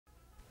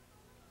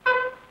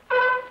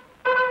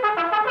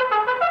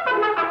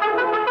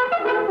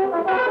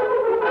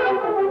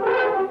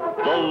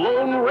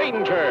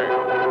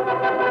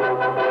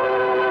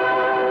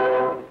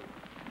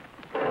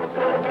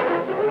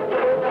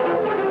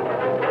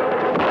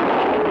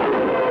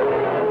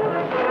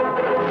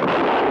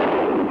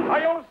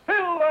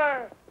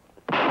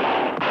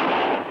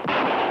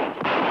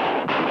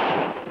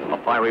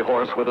fiery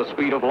horse with the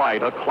speed of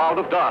light, a cloud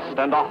of dust,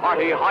 and a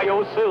hearty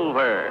hi-yo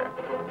silver.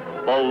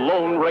 The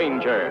Lone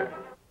Ranger.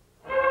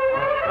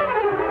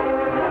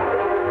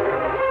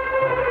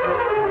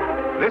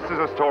 This is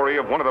a story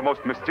of one of the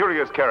most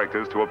mysterious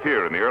characters to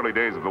appear in the early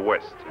days of the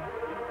West.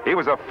 He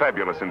was a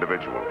fabulous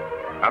individual,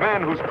 a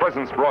man whose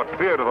presence brought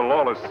fear to the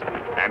lawless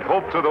and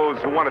hope to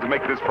those who wanted to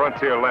make this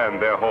frontier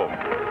land their home.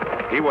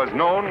 He was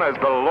known as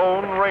the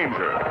Lone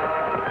Ranger.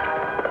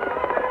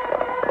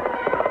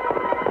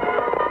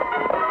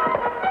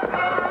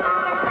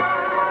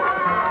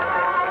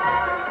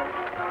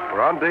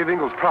 We're on Dave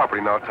Engels'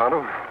 property now,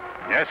 Tonto.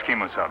 Yes,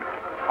 Kimosabe.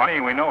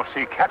 Funny, we no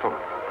see cattle.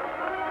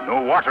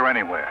 No water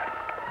anywhere.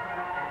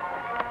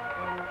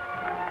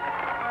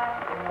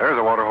 There's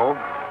a water hole.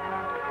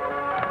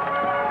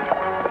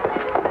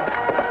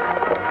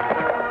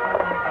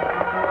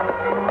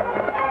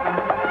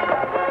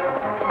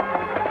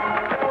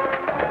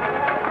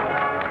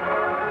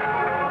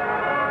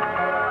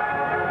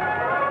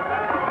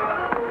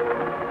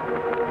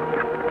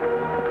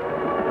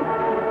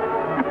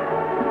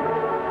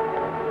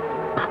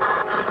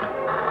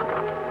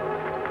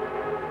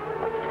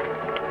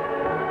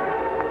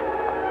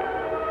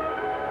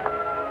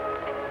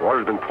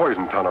 Water's been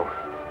poisoned, Tonto.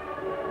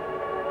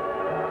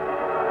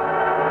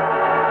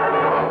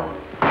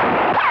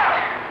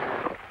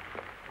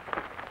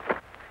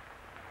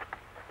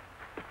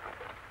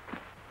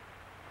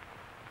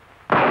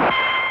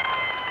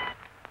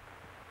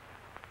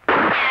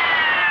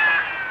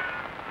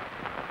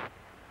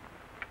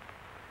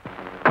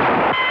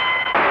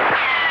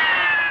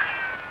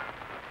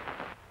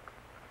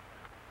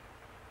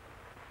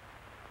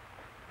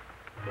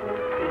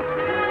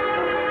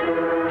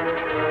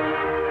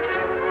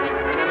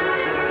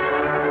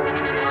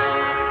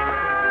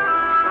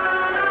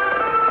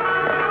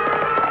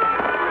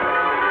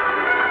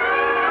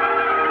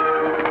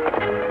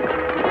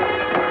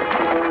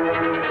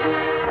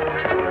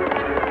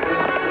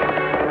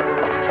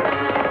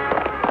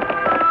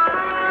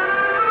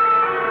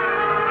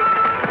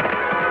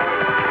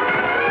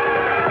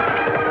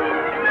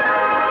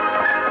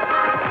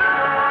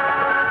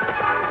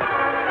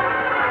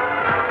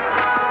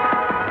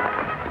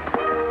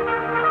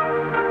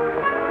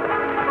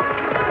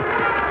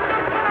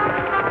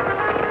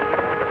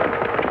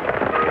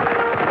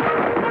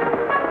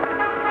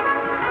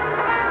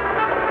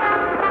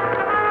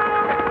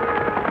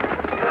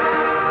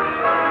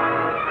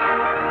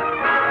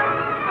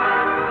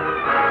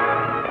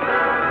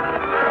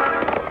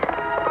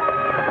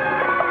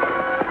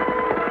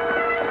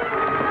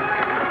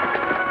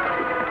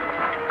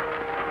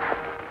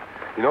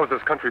 He knows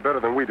this country better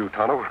than we do,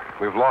 Tonto.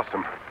 We've lost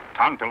him.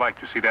 Tonto like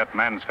to see that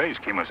man's face,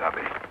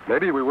 Kimosabe.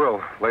 Maybe we will,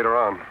 later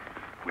on.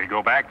 We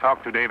go back,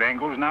 talk to Dave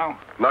Engels now?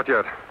 Not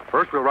yet.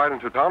 First, we'll ride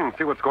into town and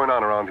see what's going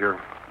on around here.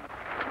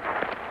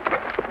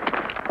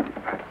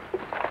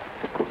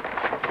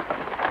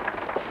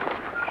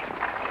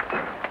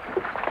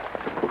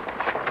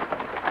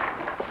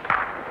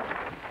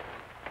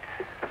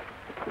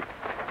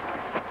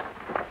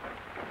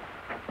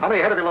 How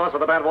many head have you lost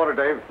with the bad water,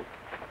 Dave?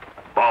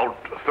 About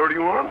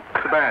 31.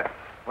 Too bad.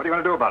 What are you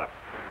going to do about it?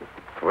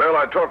 Well,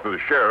 I talked to the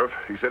sheriff.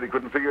 He said he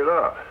couldn't figure it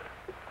out.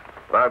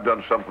 But I've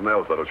done something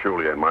else that'll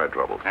surely end my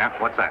troubles. Yeah?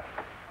 What's that?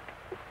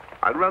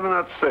 I'd rather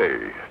not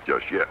say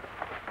just yet.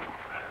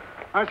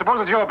 I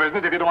suppose it's your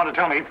business if you don't want to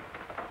tell me.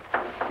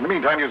 In the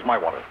meantime, use my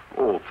water.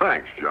 Oh,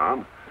 thanks,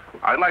 John.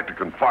 I'd like to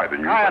confide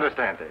in you. I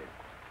understand, Dave.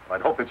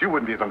 I'd hope that you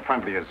wouldn't be as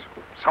unfriendly as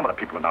some of the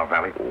people in our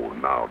valley. Oh,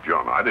 now,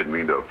 John, I didn't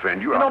mean to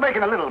offend you. You know,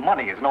 making a little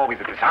money isn't always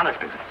a dishonest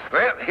business.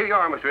 Well, here you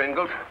are, Mr.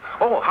 Engels.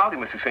 Oh, howdy,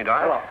 Mr. St.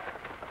 Ives.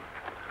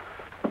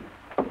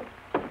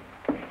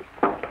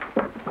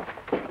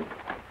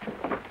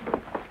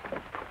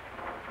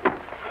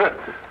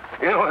 Hello.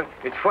 You know,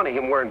 it's funny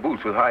him wearing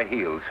boots with high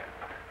heels.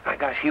 My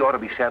gosh, he ought to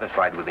be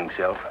satisfied with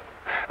himself.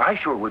 I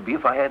sure would be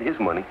if I had his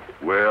money.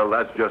 Well,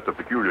 that's just a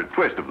peculiar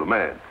twist of the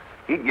man.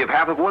 He'd give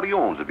half of what he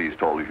owns if he's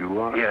tall as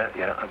you are.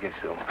 Yeah, I guess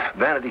so.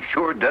 Vanity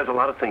sure does a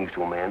lot of things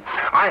to a man.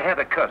 I had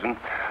a cousin.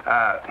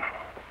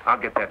 I'll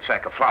get that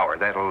sack of flour.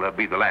 That'll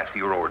be the last of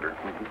your order.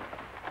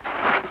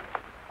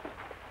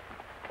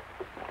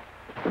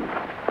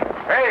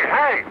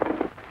 Hey!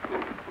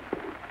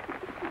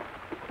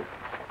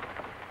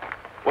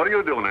 What are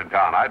you doing in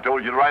town? I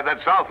told you to ride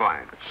that south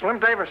line. Slim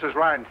Davis is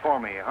riding for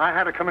me. I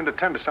had to come in to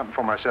tend to something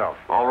for myself.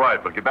 All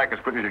right, but get back as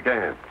quick as you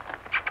can.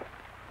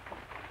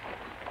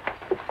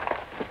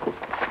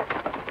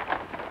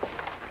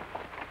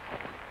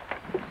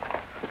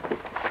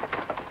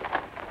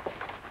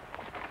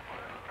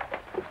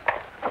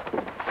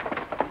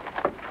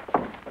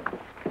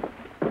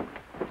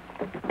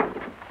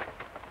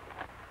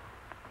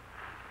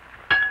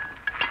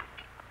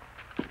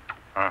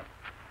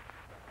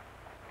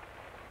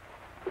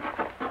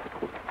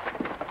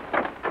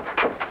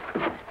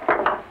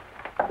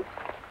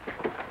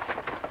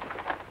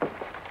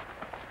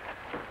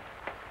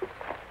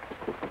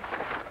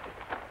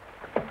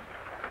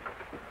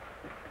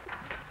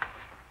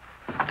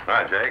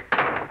 Hi, Jake.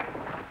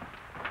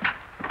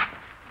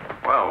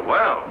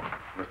 Well,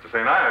 Mr.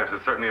 St. Ives,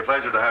 it's certainly a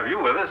pleasure to have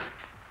you with us.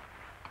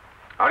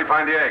 How do you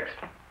find the eggs?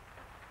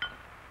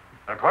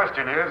 The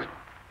question is,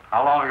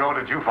 how long ago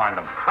did you find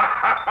them?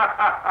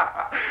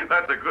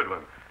 That's a good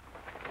one.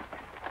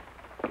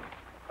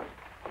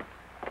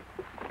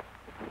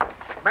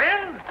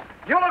 Men,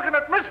 you're looking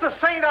at Mr.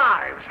 St.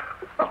 Ives.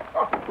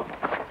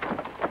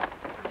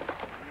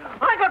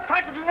 I got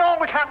practically all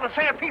the cattle in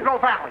San Pedro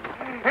Valley.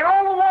 And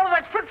all the water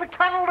that's fit for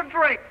cattle to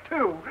drink,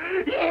 too.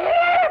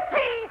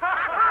 Yippee!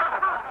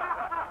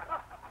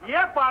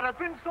 Yep, I'd have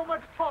been so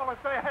much taller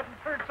if they hadn't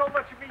turned so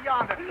much of me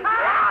yonder.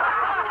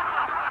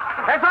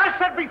 As I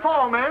said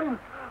before, men,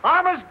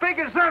 I'm as big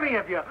as any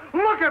of you.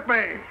 Look at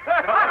me.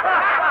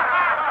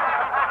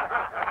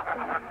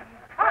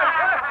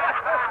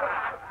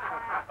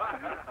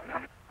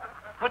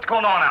 What's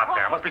going on out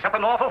there? Must be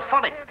something awful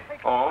funny.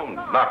 Oh,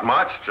 not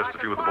much. Just a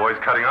few of the boys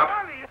cutting up.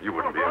 You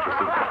wouldn't be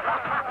interested.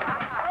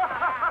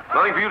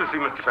 Nothing for you to see,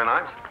 Mr. St.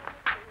 Ives.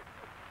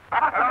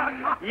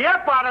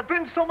 Yep, I'd have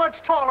been so much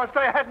taller if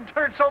they hadn't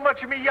turned so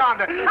much of me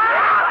yonder.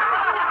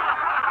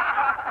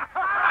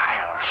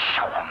 I'll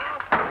show 'em.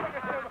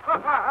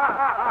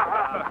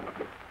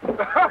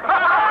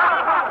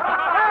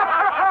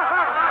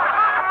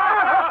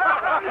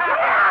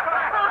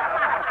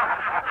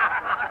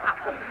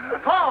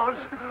 Because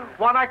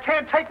what I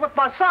can't take with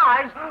my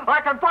size,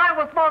 I can buy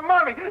with my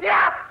money.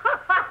 Yeah!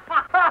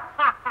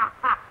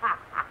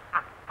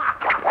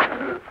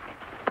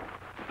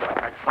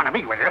 Make fun of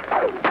me, will you?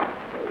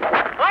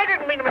 I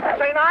didn't mean to, Mr.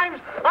 St.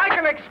 Ives. I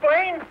can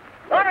explain.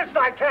 Honest,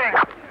 I can.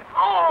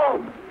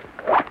 Oh!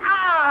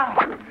 Ah!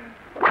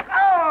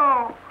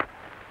 Oh!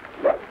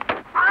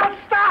 I'll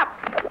stop!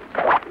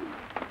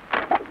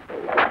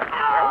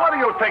 What do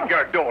you think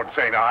you're doing,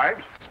 St.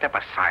 Ives? Step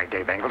aside,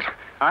 Dave Engels.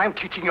 I'm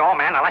teaching your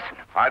man a lesson.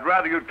 I'd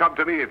rather you'd come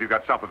to me if you've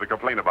got something to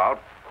complain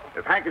about.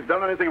 If Hank has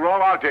done anything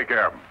wrong, I'll take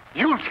care of him.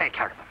 You'll take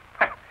care of him.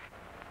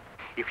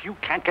 If you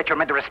can't get your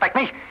men to respect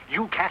me,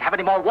 you can't have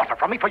any more water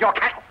from me for your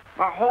cattle.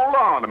 Now, hold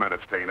on a minute,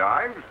 St.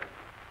 Ives.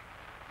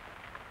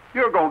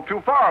 You're going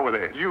too far with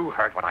this. You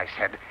heard what I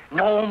said.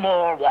 No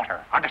more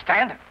water.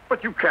 Understand?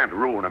 But you can't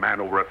ruin a man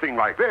over a thing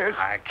like this.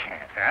 I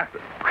can't, huh?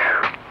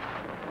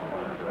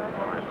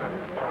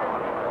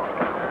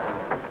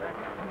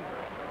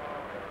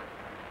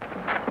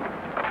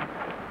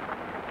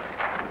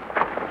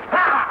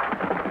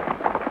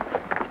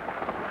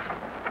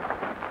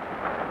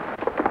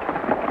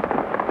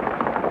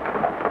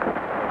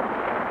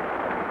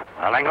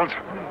 Well, Engels,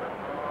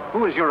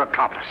 who is your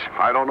accomplice?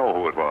 I don't know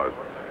who it was.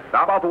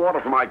 Now, about the water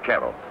for my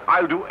cattle.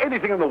 I'll do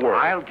anything in the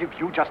world. I'll give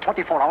you just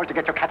 24 hours to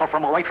get your cattle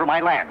from away from my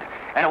land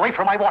and away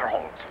from my water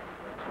holes.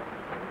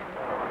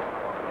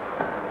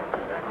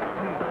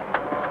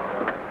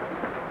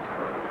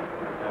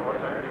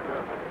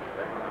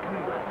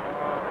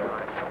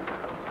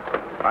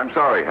 I'm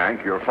sorry,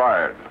 Hank. You're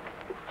fired.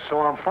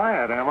 So I'm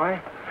fired, am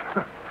I?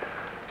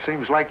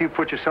 Seems like you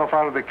put yourself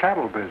out of the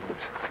cattle business.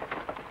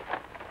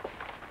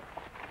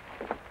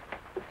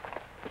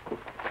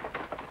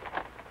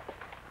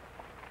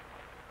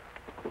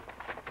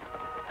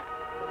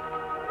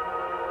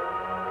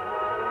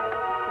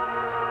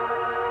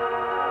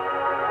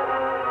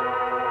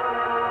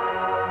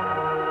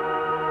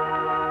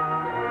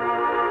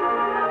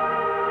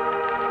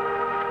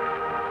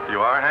 You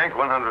are, Hank?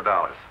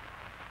 $100.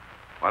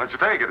 Why don't you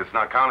take it? It's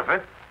not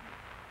counterfeit.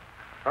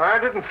 I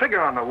didn't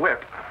figure on the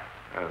whip.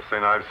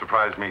 St. Ives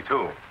surprised me,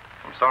 too.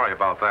 I'm sorry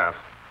about that.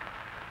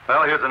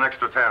 Well, here's an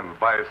extra 10.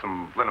 Buy you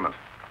some liniment.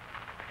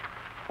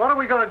 What are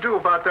we going to do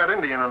about that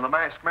Indian and the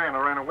masked man I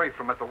ran away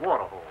from at the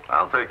water hole?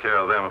 I'll take care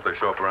of them if they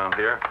show up around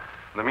here.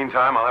 In the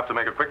meantime, I'll have to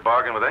make a quick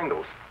bargain with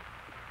Engels.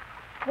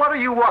 What are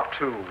you up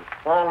to?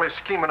 All this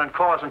scheming and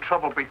causing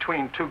trouble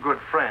between two good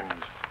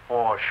friends.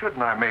 Or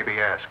shouldn't I maybe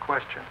ask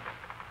questions?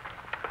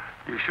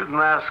 You shouldn't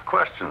ask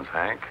questions,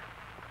 Hank.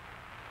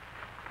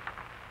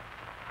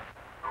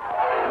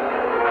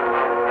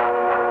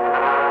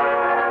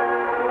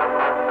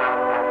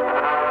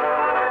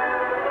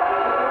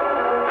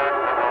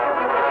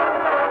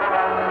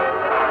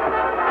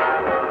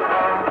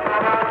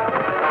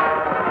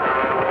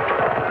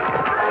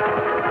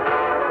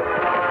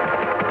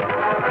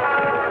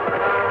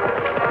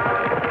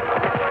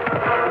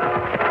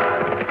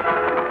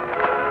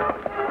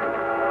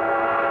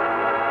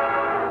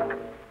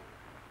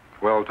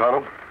 Well,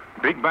 Tonto,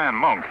 Big man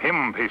Monk,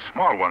 him pay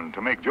small one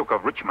to make joke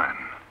of rich man.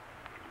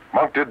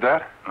 Monk did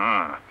that?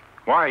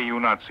 Why you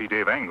not see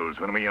Dave Engels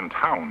when we in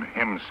town?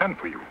 Him sent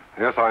for you.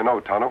 Yes, I know,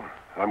 Tonto.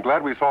 I'm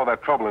glad we saw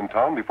that trouble in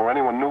town before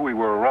anyone knew we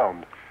were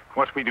around.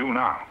 What we do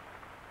now?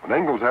 When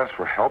Engels asked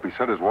for help, he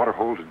said his water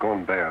holes had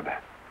gone bad.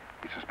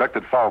 He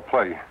suspected foul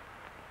play.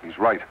 He's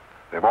right.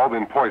 They've all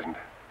been poisoned.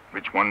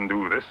 Which one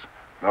do this?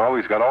 No,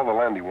 he's got all the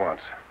land he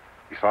wants.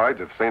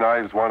 Besides, if St.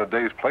 Ives wanted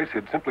Dave's place,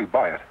 he'd simply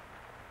buy it.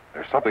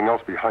 There's something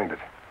else behind it.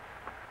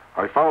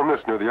 I found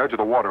this near the edge of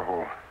the water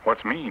hole.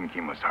 What mean,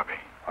 Kimasabi?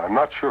 I'm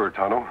not sure,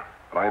 Tonto,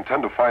 but I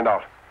intend to find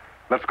out.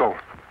 Let's go.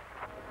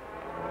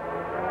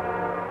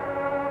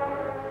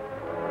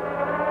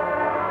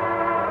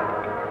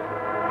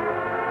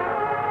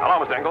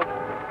 Hello, Mr. Engels.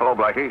 Hello,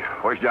 Blackie.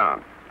 Where's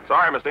John?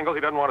 Sorry, Mr. Engels,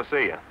 he doesn't want to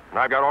see you. And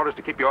I've got orders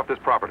to keep you off this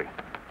property.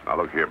 Now,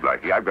 look here,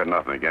 Blackie. I've got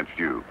nothing against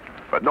you.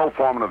 But no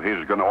foreman of his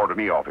is going to order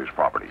me off his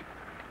property.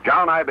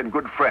 John and I have been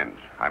good friends.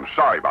 I'm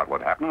sorry about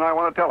what happened, and I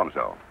want to tell him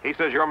so. He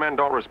says your men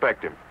don't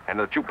respect him, and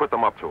that you put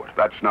them up to it.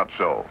 That's not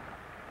so.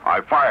 I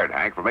fired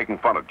Hank for making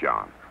fun of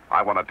John.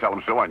 I want to tell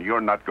him so, and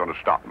you're not going to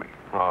stop me.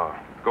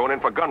 Going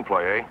in for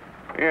gunplay, eh?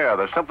 Yeah,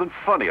 there's something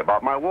funny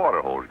about my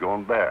water hose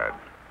going bad.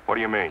 What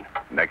do you mean?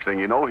 Next thing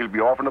you know, he'll be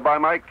offering to buy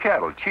my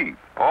cattle cheap.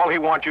 All he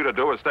wants you to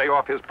do is stay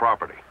off his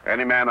property.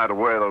 Any man that'd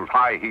wear those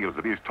high heels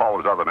if he's tall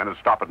as other men would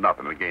stop at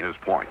nothing to gain his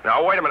point.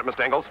 Now, wait a minute,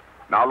 Mr. Engels.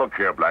 Now, look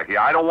here, Blackie.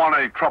 I don't want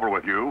any trouble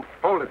with you.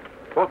 Hold it,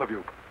 both of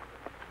you.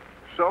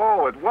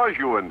 So, it was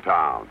you in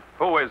town.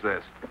 Who is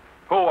this?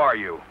 Who are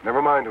you?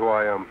 Never mind who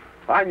I am.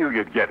 I knew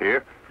you'd get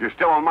here. You're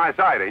still on my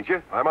side, ain't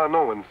you? I'm on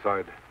no one's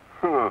side.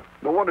 Huh.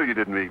 No wonder you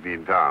didn't meet me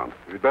in town.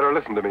 You'd better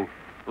listen to me.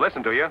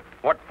 Listen to you?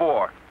 What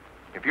for?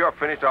 If you're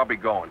finished, I'll be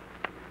going.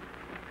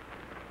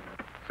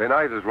 St.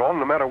 Ives is wrong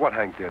no matter what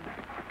Hank did.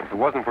 If it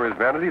wasn't for his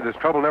vanity, this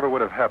trouble never would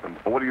have happened.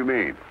 Well, what do you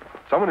mean?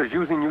 Someone is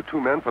using you two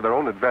men for their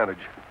own advantage.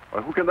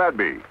 Well, who can that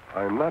be?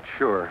 I'm not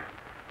sure.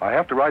 I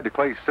have to ride to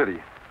Clay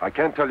City. I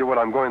can't tell you what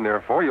I'm going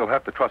there for. You'll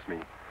have to trust me.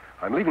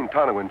 I'm leaving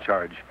Tonto in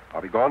charge.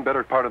 I'll be gone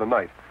better part of the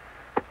night.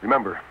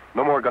 Remember,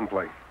 no more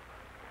gunplay.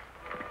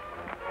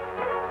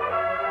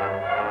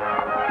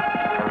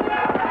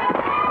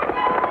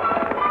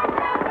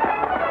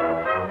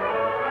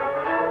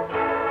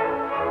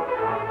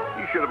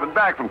 He should have been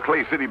back from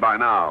Clay City by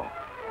now.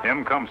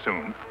 Him come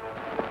soon.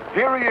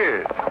 Here he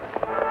is.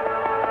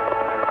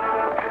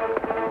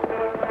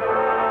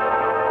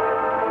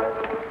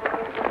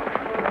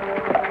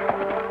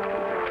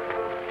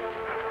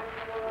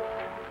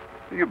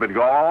 You've been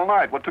gone all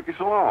night. What took you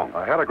so long?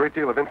 I had a great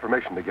deal of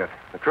information to get.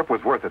 The trip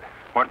was worth it.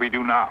 What we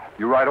do now?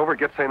 You ride over,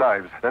 get St.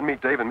 Ives, then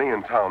meet Dave and me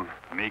in town.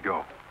 Me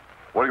go.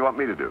 What do you want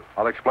me to do?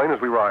 I'll explain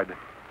as we ride.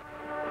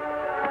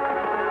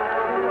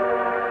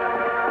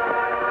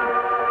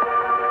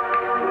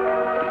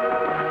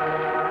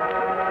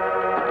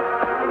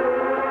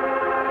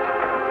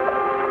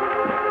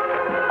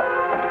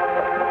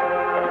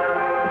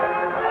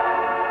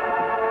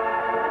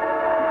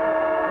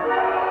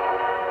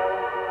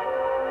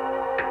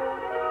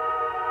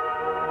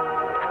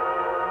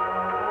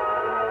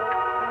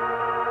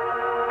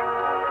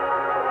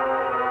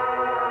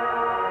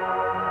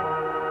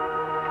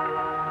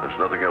 There's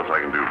nothing else I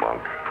can do,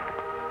 Monk.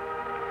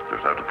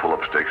 Just have to pull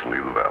up stakes and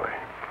leave the valley.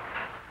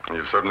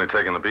 You've certainly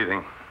taken the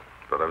beating,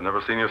 but I've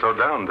never seen you so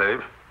down,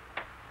 Dave.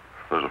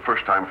 There's a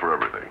first time for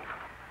everything.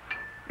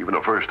 Even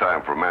a first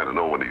time for a man to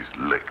know when he's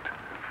licked.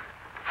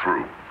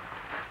 Through.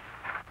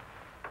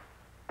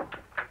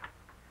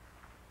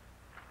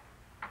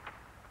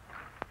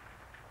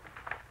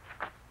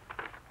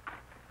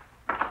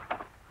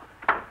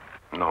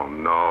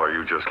 No,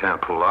 you just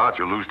can't pull out.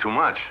 You'll lose too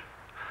much.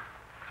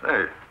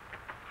 Say,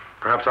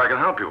 perhaps I can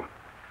help you.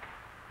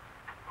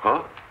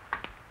 Huh?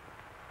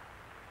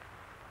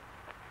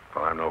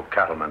 Well, I'm no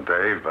cattleman,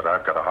 Dave, but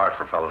I've got a heart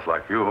for fellas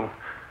like you.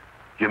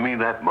 You mean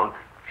that, Monk?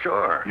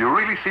 Sure. You're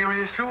really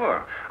serious?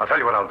 Sure. I'll tell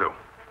you what I'll do.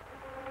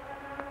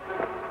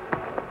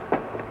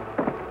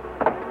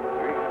 3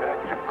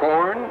 sacks of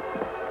corn.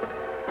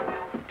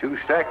 2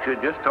 sacks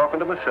of just talking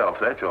to myself,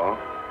 that's all.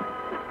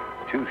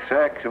 2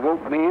 sacks of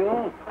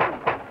oatmeal.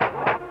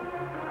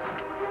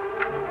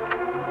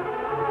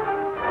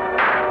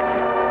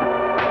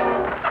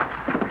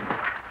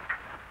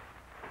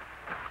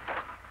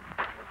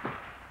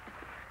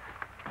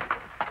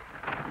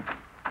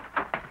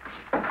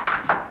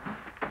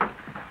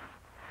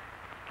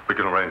 We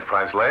can arrange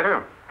price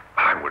later.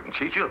 I wouldn't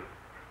cheat you.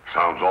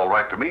 Sounds all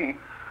right to me.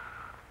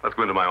 Let's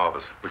go into my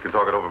office. We can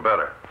talk it over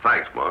better.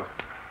 Thanks, Monk.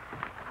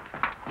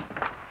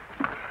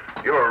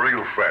 You're a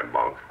real friend,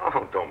 Monk.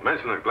 Oh, don't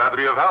mention it. Glad to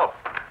be of help.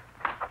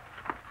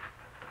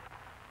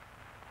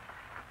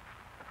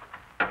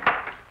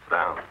 Sit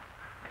down.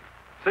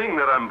 Seeing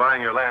that I'm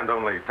buying your land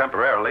only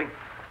temporarily,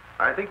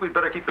 I think we'd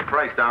better keep the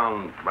price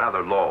down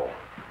rather low,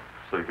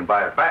 so you can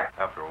buy it back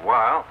after a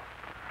while.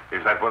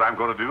 Is that what I'm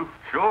going to do?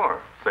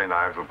 Sure. St.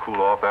 Ives will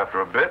cool off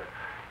after a bit.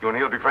 You and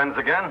he'll be friends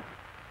again.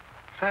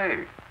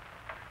 Say,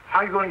 how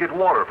are you going to get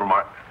water from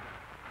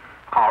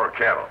our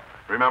cattle?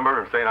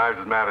 Remember, St. Ives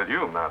is mad at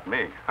you, not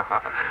me.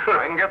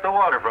 I can get the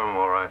water from him,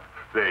 all right.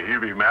 Say,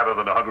 he'll be madder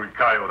than a hungry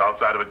coyote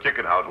outside of a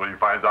chicken house when he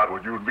finds out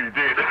what you and me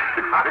did.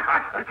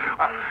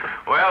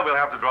 Well, we'll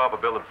have to draw up a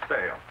bill of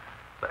sale.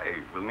 Say,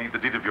 we'll need the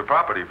deed of your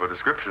property for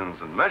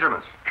descriptions and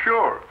measurements.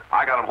 Sure.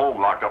 I got him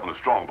home locked up in a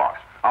strong box.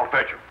 I'll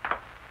fetch him.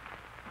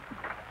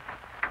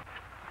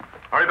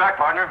 Hurry back,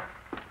 partner.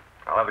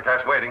 I'll have the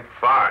cash waiting.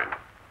 Fine.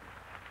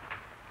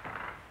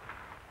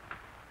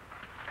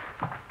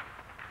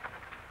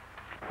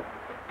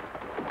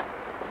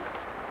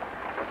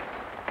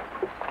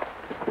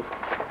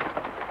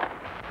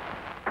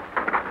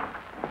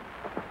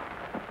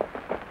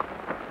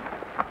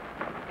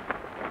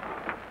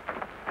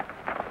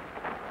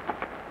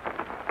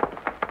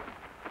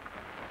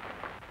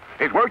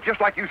 It worked just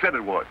like you said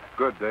it would.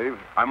 Good, Dave.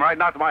 I'm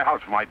riding out to my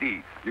house for my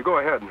deed. You go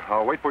ahead.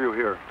 I'll wait for you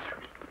here.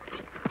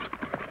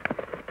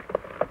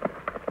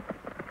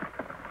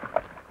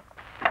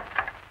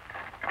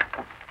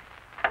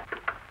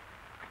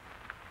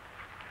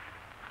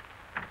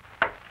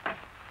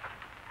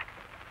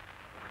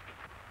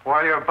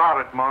 While you're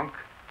about it, Monk,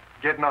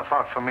 get enough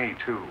out for me,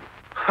 too.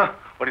 What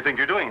do you think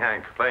you're doing,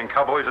 Hank? Playing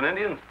cowboys and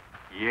Indians?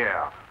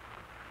 Yeah.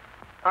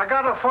 I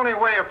got a funny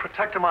way of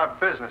protecting my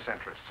business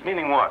interests.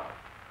 Meaning what?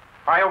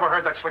 I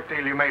overheard that slick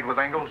deal you made with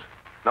Engels.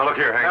 Now, look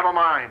here, Hank. Never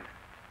mind.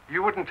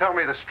 You wouldn't tell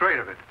me the straight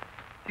of it.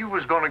 You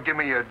was going to give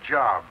me a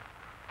job.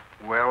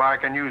 Well, I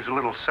can use a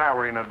little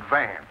salary in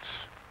advance.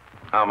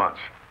 How much?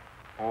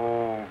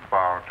 Oh,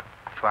 about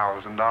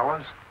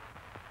 $1,000.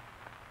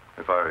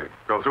 If I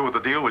go through with the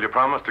deal, will you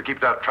promise to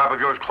keep that trap of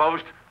yours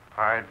closed?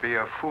 I'd be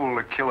a fool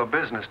to kill a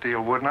business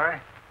deal, wouldn't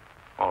I?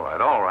 All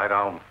right, all right.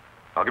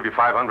 I'll give you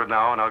 $500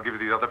 now, and I'll give you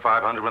the other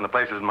 $500 when the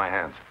place is in my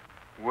hands.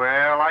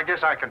 Well, I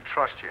guess I can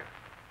trust you.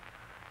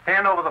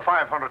 Hand over the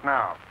 $500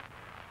 now.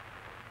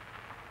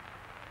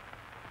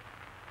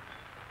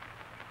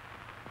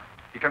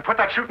 You can put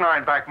that shooting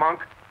iron back, Monk.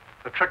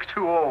 The trick's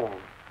too old.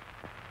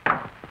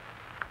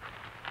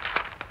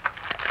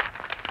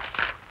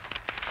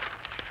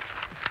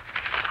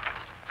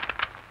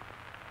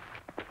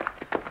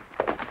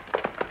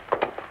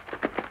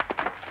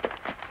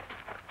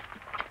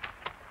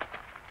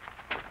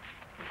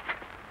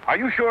 Are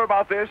you sure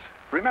about this?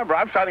 Remember,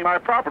 I'm signing my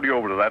property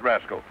over to that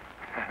rascal.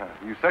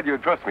 You said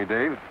you'd trust me,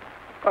 Dave.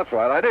 That's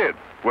right, I did.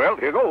 Well,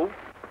 here goes.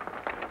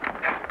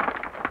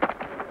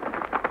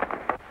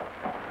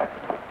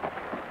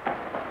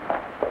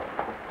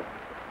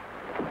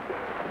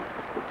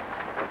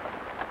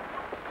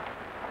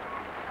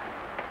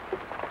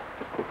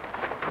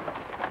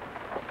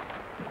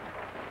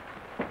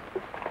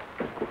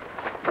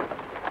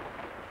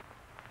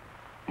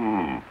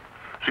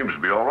 Seems to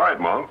be all right,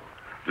 Monk.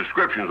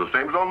 Description's the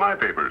same as on my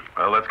papers.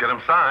 Well, let's get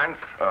him signed.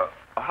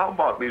 How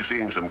about me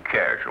seeing some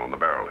cash on the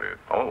barrelhead?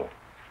 Oh.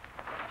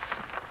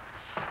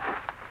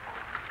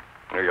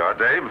 Here you are,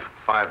 Dave.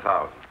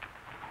 5,000.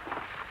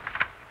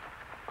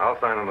 I'll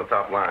sign on the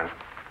top line.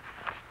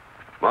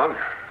 Monk,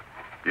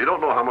 you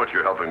don't know how much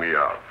you're helping me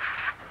out.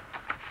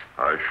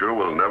 I sure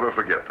will never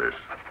forget this.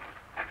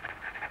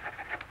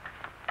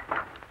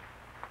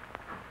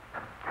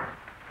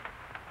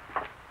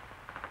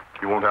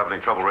 You won't have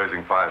any trouble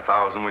raising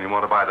 5,000 when you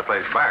want to buy the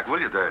place back, will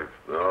you, Dave?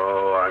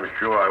 No, I'm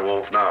sure I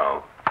won't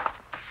now.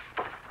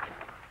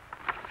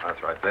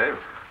 That's right, Dave.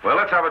 Well,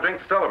 let's have a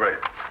drink to celebrate.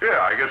 Yeah,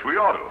 I guess we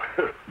ought to.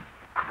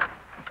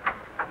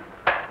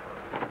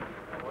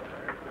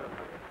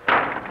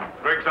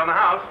 Drinks on the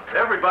house.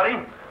 Everybody.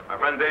 My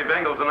friend Dave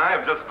Engels and I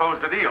have just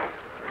closed a deal.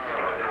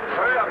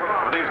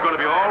 Everything's going to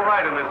be all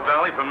right in this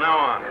valley from now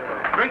on.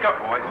 Drink up,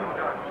 boys.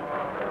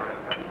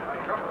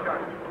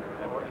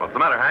 What's the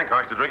matter, Hank?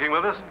 Aren't you drinking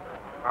with us?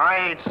 I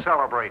ain't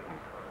celebrating.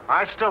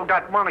 I still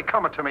got money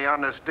coming to me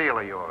on this deal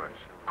of yours.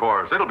 Of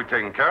course. It'll be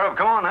taken care of.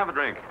 Come on, have a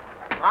drink.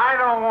 I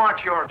don't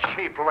want your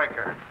cheap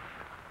liquor.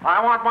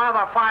 I want my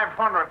other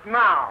 $500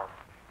 now.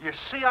 You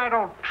see, I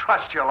don't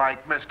trust you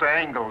like Mr.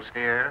 Engels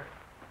here.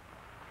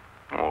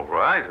 All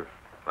right. If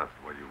that's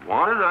the way you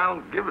want it,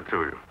 I'll give it to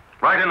you.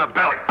 Right in the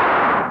belly.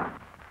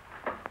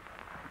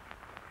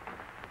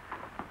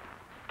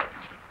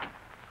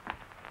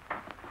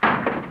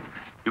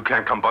 You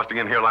can't come busting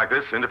in here like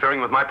this,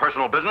 interfering with my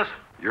personal business.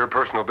 Your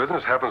personal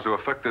business happens to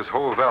affect this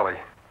whole valley.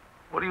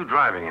 What are you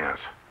driving at?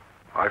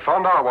 I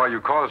found out why you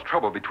caused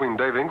trouble between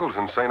Dave Engels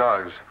and St.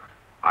 Ives.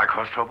 I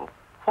caused trouble?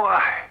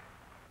 Why?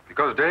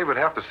 Because Dave would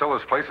have to sell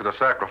his place at a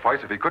sacrifice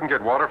if he couldn't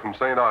get water from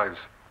St. Ives.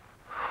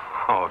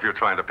 Oh, if you're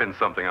trying to pin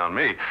something on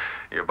me,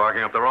 you're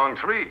barking up the wrong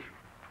tree.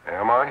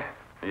 Am I?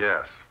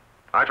 Yes.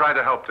 I tried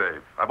to help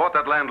Dave. I bought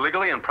that land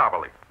legally and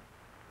properly.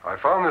 I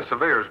found this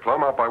surveyor's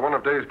plum out by one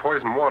of Dave's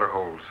poison water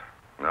holes.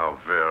 Oh,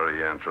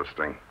 very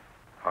interesting.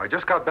 I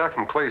just got back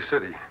from Clay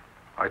City.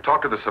 I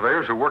talked to the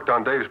surveyors who worked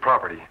on Dave's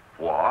property.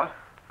 What?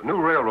 The new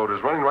railroad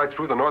is running right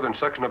through the northern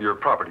section of your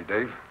property,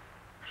 Dave.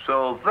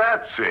 So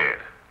that's it.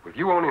 With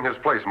you owning his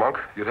place, Monk,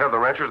 you'd have the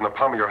ranchers in the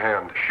palm of your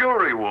hand.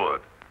 Sure he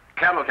would.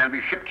 Cattle can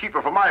be shipped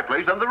cheaper from my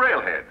place than the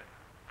railhead.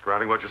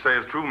 Granting what you say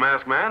is true,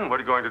 masked man, what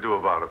are you going to do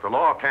about it? The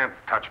law can't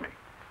touch me.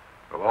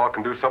 The law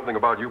can do something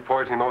about you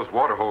poisoning those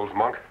water holes,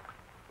 Monk.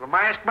 The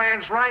masked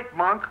man's right,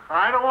 Monk.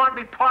 I don't want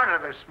to be part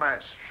of this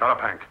mess. Shut up,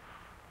 Hank.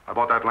 I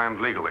bought that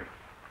land legally.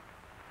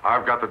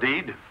 I've got the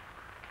deed.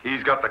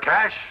 He's got the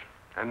cash,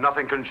 and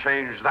nothing can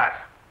change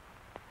that.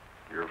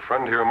 Your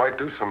friend here might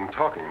do some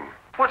talking.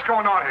 What's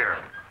going on here?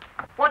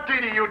 What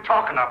deed are you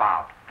talking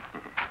about?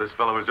 This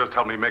fellow has just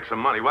helped me make some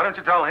money. Why don't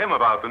you tell him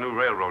about the new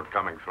railroad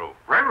coming through?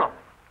 Railroad?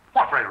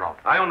 What railroad?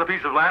 I own the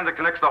piece of land that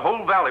connects the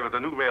whole valley with the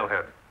new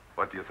railhead.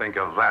 What do you think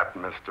of that,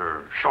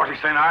 Mr. Shorty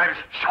St. Ives?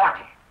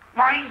 Shorty?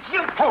 Why,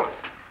 you fool!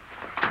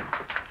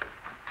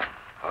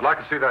 I'd like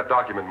to see that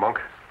document, Monk.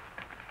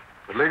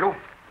 Is it legal?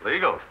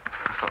 Legal?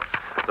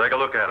 Take a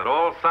look at it.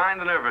 All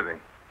signed and everything.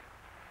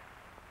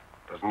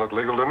 Doesn't look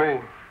legal to me.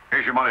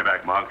 Here's your money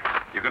back, Monk.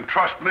 You can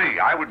trust me.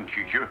 I wouldn't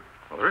cheat you.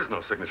 Well, there is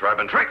no signature. I've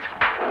been tricked.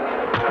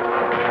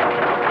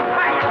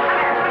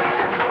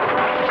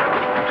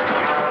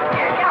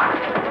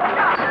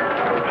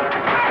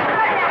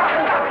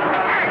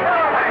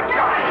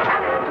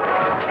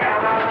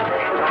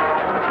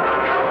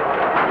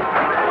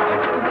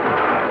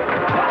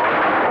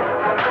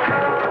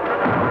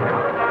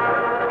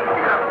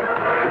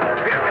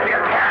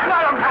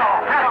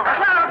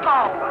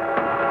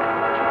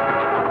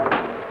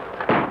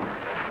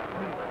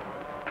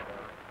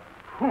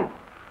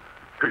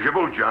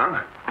 G'bo,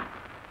 John.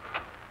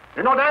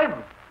 You know, Dave,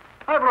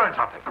 I've learned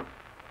something.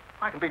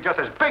 I can be just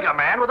as big a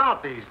man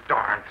without these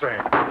darn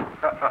things.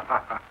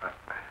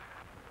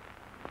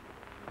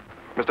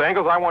 Mr.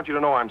 Engels, I want you to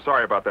know I'm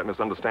sorry about that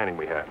misunderstanding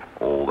we had.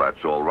 Oh,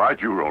 that's all right.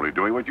 You were only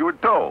doing what you were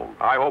told.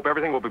 I hope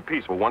everything will be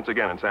peaceful once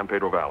again in San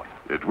Pedro Valley.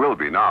 It will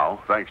be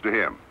now, thanks to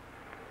him.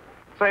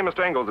 Say,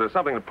 Mr. Engels, there's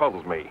something that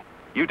puzzles me.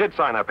 You did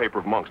sign that paper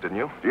of Monk's, didn't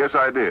you? Yes,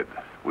 I did.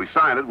 We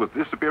signed it with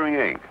disappearing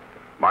ink.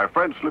 My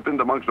friend slipped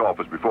into Monk's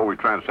office before we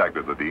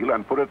transacted the deal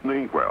and put it in the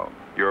inkwell.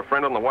 Your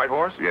friend on the White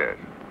Horse? Yes.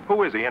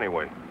 Who is he,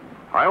 anyway?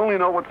 I only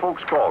know what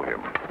folks call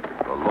him.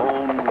 The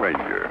Lone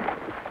Ranger.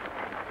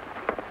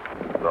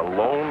 The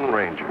Lone